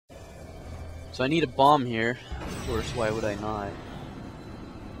So I need a bomb here. Of course, why would I not?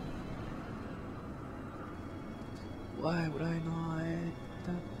 Why would I not?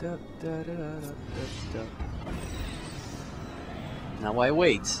 Da, da, da, da, da, da, da. Now I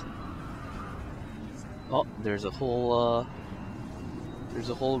wait. Oh, there's a whole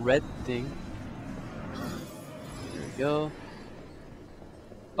red thing. There we go.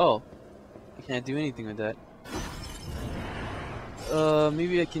 Oh, I can't do anything with that.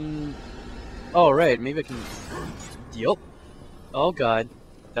 Maybe I can. Oh, right, maybe I can. Yup. Oh god,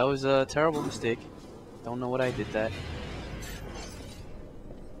 that was a terrible mistake. Don't know what I did that.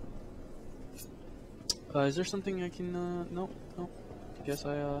 Is there something I can? No, no. I guess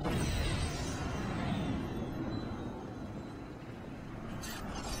I.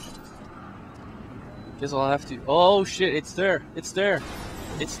 Guess I'll have to. Oh shit! It's there! It's there!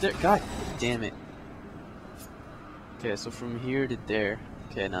 It's there! God damn it! Okay, so from here to there.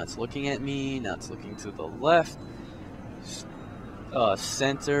 Okay, now it's looking at me. Now it's looking to the left.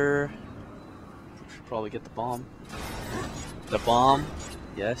 Center. Should probably get the bomb. The bomb.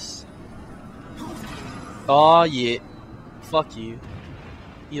 Yes. Oh yeah. Fuck you.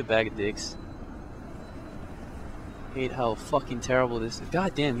 You a bag of dicks. Hate how fucking terrible this is.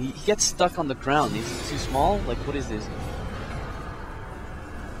 God damn, he gets stuck on the ground. He's too small? Like, what is this?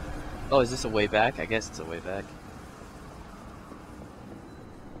 Oh, is this a way back? I guess it's a way back.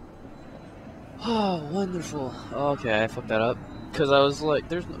 Oh, wonderful. Okay, I fucked that up. Because I was like,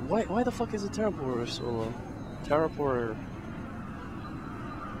 there's no, why the fuck is a teleporter so low? Teleporter.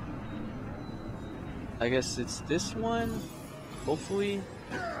 I guess it's this one? Hopefully.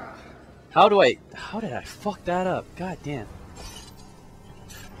 How did I fuck that up? God damn.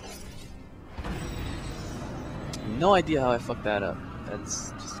 No idea how I fucked that up.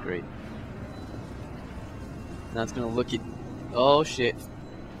 That's just great. Now it's gonna look at. Oh shit.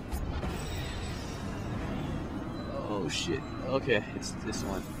 Oh shit. Okay, it's this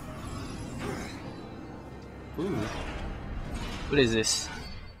one. Ooh. What is this?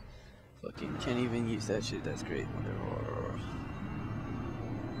 Fucking can't even use that shit. That's great. Whatever.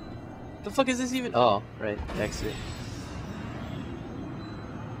 The fuck is this even? Oh, right. Exit.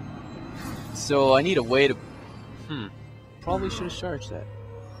 So I need a way to. Probably should have charged that.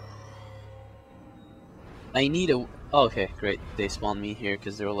 I need a. Oh, okay, great. They spawned me here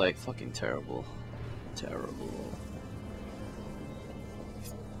because they were like fucking terrible. Terrible.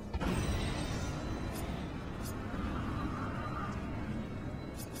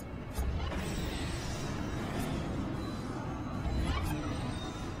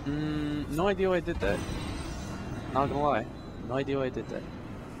 No idea why I did that. Not gonna lie. No idea why I did that.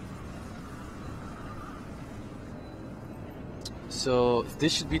 So,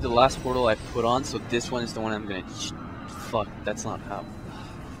 this should be the last portal I put on, so this one is the one I'm gonna... Fuck, that's not how...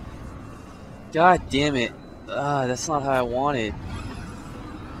 God damn it. That's not how I wanted.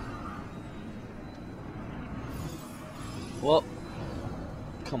 Well,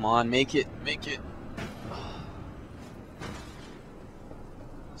 come on, make it.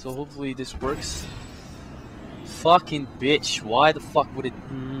 So hopefully this works. Fucking bitch, why the fuck would it...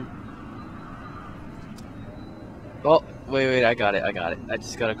 Oh, wait, I got it. I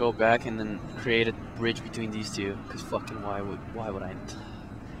just gotta go back and then create a bridge between these two. Cause fucking why would I...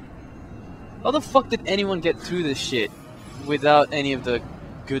 How the fuck did anyone get through this shit without any of the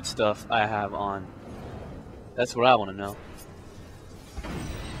good stuff I have on? That's what I wanna know.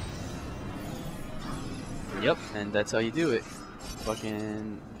 Yep, and that's how you do it.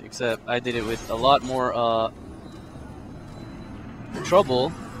 Fucking... Except I did it with a lot more,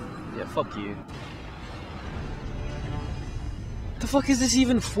 trouble. Yeah, fuck you. What the fuck is this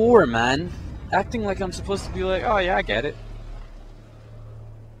even for, man? Acting like I'm supposed to be like, oh yeah, I get it.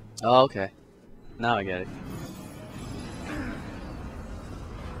 Oh, okay. Now I get it.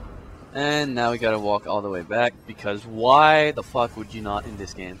 And now we gotta walk all the way back, because why the fuck would you not in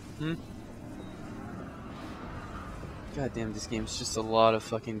this game? God damn, this game's just a lot of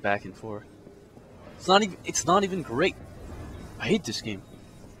fucking back and forth. It's not even great. I hate this game.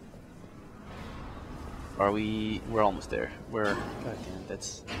 We're almost there. God damn,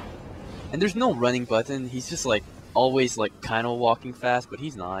 that's... And there's no running button. He's just like, always like kind of walking fast, but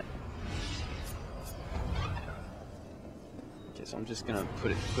he's not. Okay, so I'm just gonna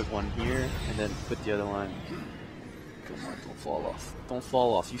put one here, and then put the other one... Come on, don't fall off. Don't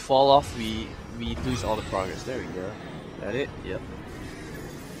fall off. You fall off, we lose all the progress. There we go. That it? Yep.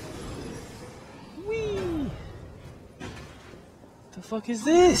 Whee! The fuck is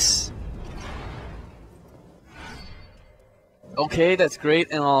this? Okay, that's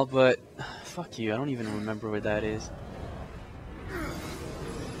great and all, but fuck you. I don't even remember where that is.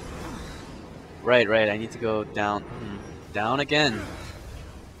 Right, right. I need to go down. Down again.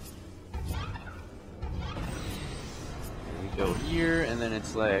 We go here, and then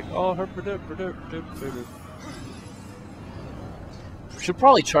it's like, oh, her predict. Should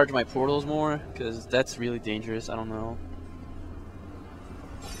probably charge my portals more, because that's really dangerous. I don't know.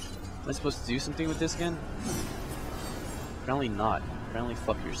 Am I supposed to do something with this again? Apparently not. Apparently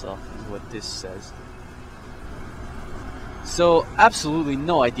fuck yourself is what this says. So, absolutely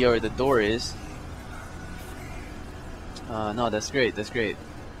no idea where the door is. No, that's great, that's great.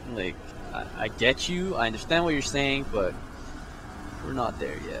 Like, I get you, I understand what you're saying, but we're not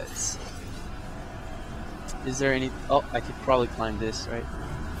there yet. Is there any... Oh, I could probably climb this, right?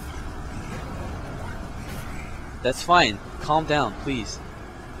 That's fine. Calm down, please.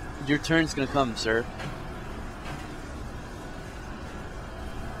 Your turn's gonna come, sir.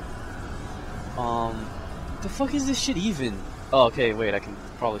 The fuck is this shit even? Oh, okay, wait, I can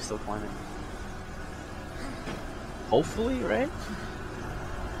probably still climb it. Hopefully, right?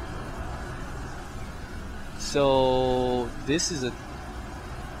 So, this is a...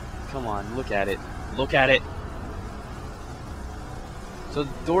 Come on, look at it. Look at it! So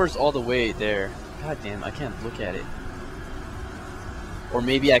the door's all the way there. God damn, I can't look at it. Or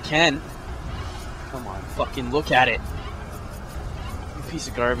maybe I can. Come on, fucking look at it! You piece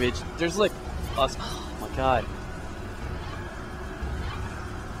of garbage. There's like... us. Oh my god.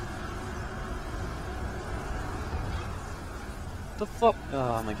 The fuck?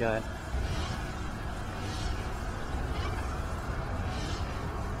 Oh my god.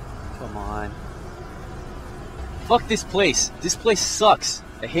 Come on. Fuck this place. This place sucks.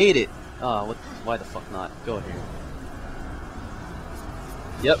 I hate it. Oh, what? Why the fuck not? Go here.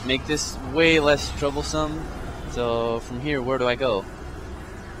 Yep, make this way less troublesome. So from here, where do I go?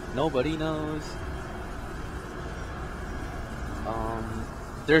 Nobody knows.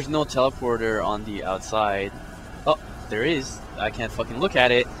 There's no teleporter on the outside. Oh, there is. I can't fucking look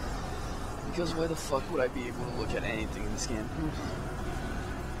at it. Because why the fuck would I be able to look at anything in this game?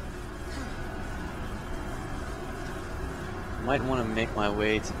 Might want to make my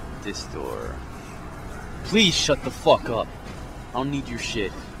way to this door. Please shut the fuck up. I don't need your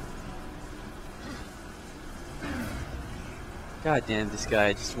shit. God damn, this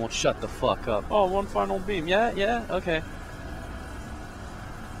guy just won't shut the fuck up. Oh, one final beam. Yeah, yeah, okay.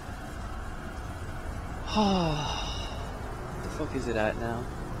 What the fuck is it at now?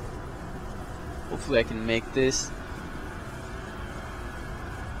 Hopefully I can make this.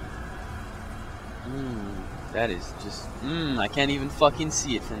 That is just... I can't even fucking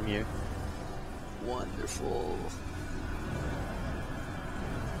see it from here. Wonderful.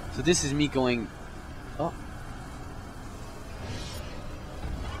 So this is me going... Oh.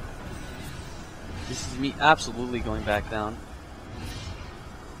 This is me absolutely going back down.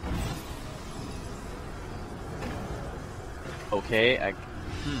 Okay, I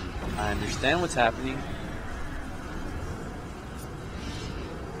understand what's happening.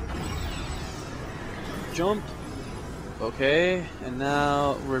 Jump. Okay, and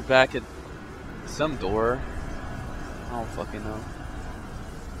now we're back at some door. I don't fucking know.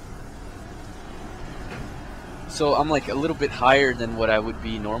 So I'm like a little bit higher than what I would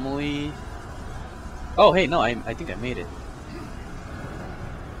be normally. Oh, hey, no, I think I made it.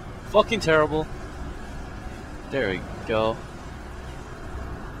 Fucking terrible. There we go.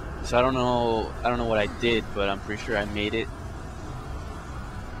 So I don't know what I did, but I'm pretty sure I made it.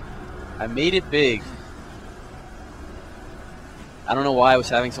 I made it big. I don't know why I was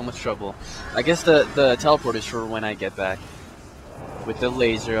having so much trouble. I guess the teleport is for when I get back. With the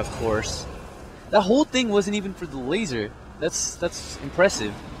laser, of course. That whole thing wasn't even for the laser. That's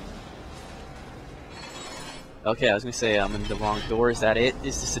impressive. Okay, I was gonna say I'm in the wrong door. Is that it?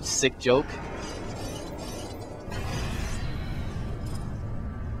 Is this a sick joke?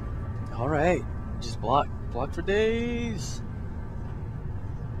 Alright. Just block for days.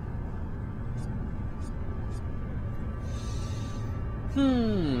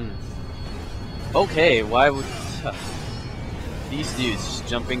 Okay, why would... these dudes just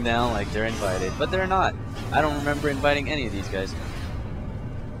jumping down like they're invited. But they're not. I don't remember inviting any of these guys.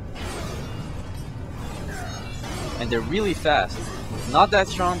 And they're really fast. Not that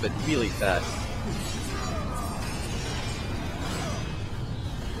strong, but really fast.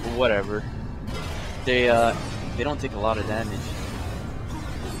 Whatever. They don't take a lot of damage.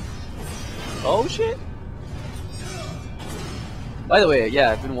 Oh shit! By the way, yeah,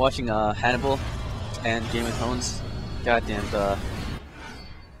 I've been watching Hannibal and Game of Thrones. Goddamn.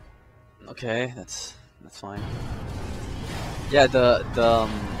 Okay, that's fine. Yeah, the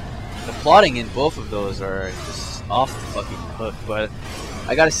plotting in both of those are just off the fucking hook, but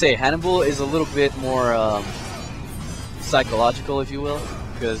I gotta say, Hannibal is a little bit more psychological, if you will,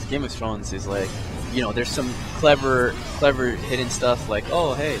 because Game of Thrones is like, you know, there's some clever hidden stuff. Like,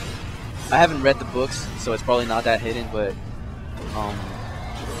 oh hey, I haven't read the books, so it's probably not that hidden, but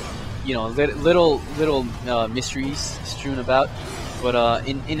you know, little mysteries strewn about. But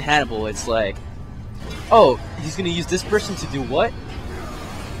in Hannibal, it's like, oh, he's gonna use this person to do what?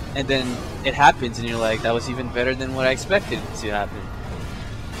 And then it happens, and you're like, that was even better than what I expected to happen.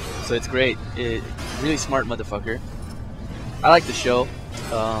 So it's great. Really smart motherfucker. I like the show.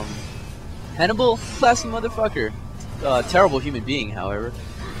 Hannibal, classy motherfucker. Terrible human being, however,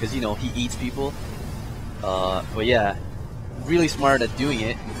 because, you know, he eats people. But yeah, really smart at doing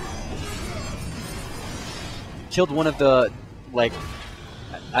it. Killed one of the, like,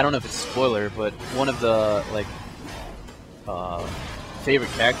 I don't know if it's a spoiler, but one of the, like,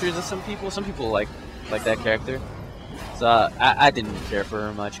 favorite characters of some people. Some people like that character. So I didn't care for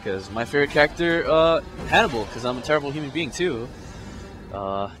her much, because my favorite character, Hannibal, because I'm a terrible human being too.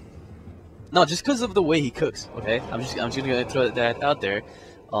 No, just because of the way he cooks. Okay, I'm just gonna throw that out there.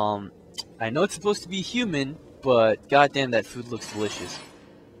 I know it's supposed to be human, but goddamn, that food looks delicious.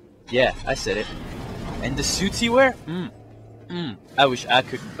 Yeah, I said it. And the suits he wear, I wish I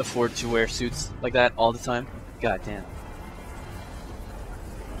could afford to wear suits like that all the time. Goddamn.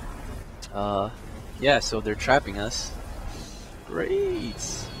 Yeah, so they're trapping us. Great.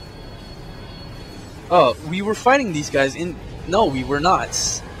 Oh, we were fighting these guys in... No, we were not.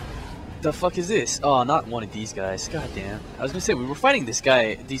 The fuck is this? Oh, not one of these guys. God damn. I was gonna say, we were fighting these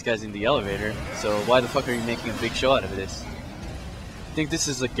guys in the elevator, so why the fuck are you making a big show out of this? Think this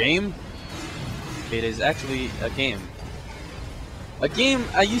is a game? It is actually a game. A game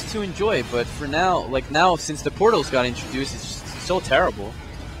I used to enjoy, but for now, like now, since the portals got introduced, it's just so terrible.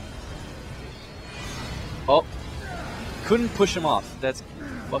 Oh. Couldn't push him off. That's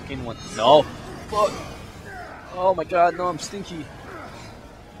fucking one. No. Fuck. Oh my god, no, I'm stinky.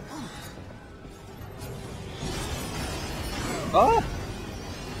 Ah.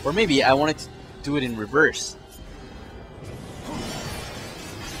 Or maybe I wanted to do it in reverse.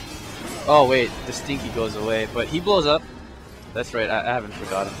 Oh wait, the stinky goes away, but he blows up. That's right, I haven't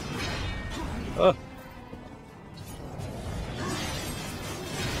forgotten. Oh.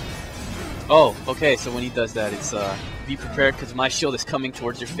 Oh, okay, so when he does that, it's be prepared because my shield is coming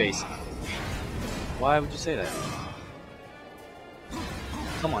towards your face. Why would you say that?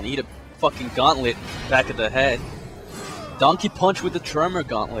 Come on, eat a fucking gauntlet back of the head. Donkey punch with the tremor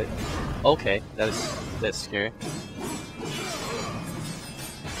gauntlet. Okay, that's scary.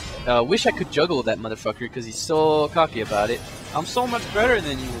 Wish I could juggle that motherfucker because he's so cocky about it. I'm so much better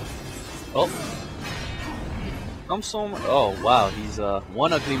than you. Oh. I'm so much. Oh, wow, he's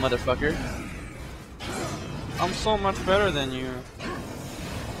one ugly motherfucker. I'm so much better than you.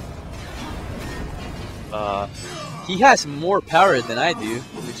 He has more power than I do,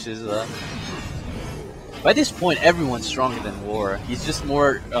 which is, by this point, everyone's stronger than War. He's just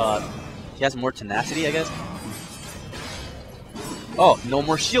more, he has more tenacity, I guess. Oh, no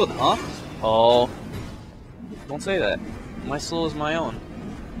more shield, huh? Oh. Don't say that. My soul is my own.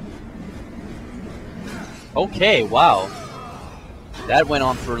 Okay, wow. That went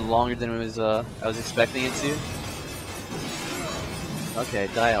on for longer than it was, I was expecting it to. Okay,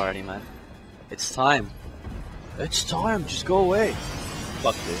 die already, man. It's time. It's time, just go away.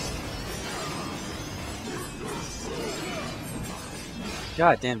 Fuck this.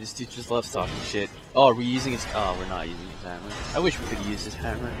 God damn, this dude just loves talking shit. Oh, are we using his... Oh, we're not using his hammer. I wish we could use his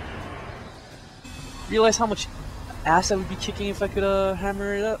hammer. Realize how much ass I would be kicking if I could,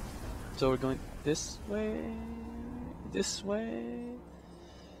 hammer it up. So we're going this way... This way...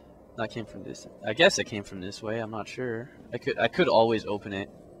 No, I came from this... I guess I came from this way, I'm not sure. I could always open it.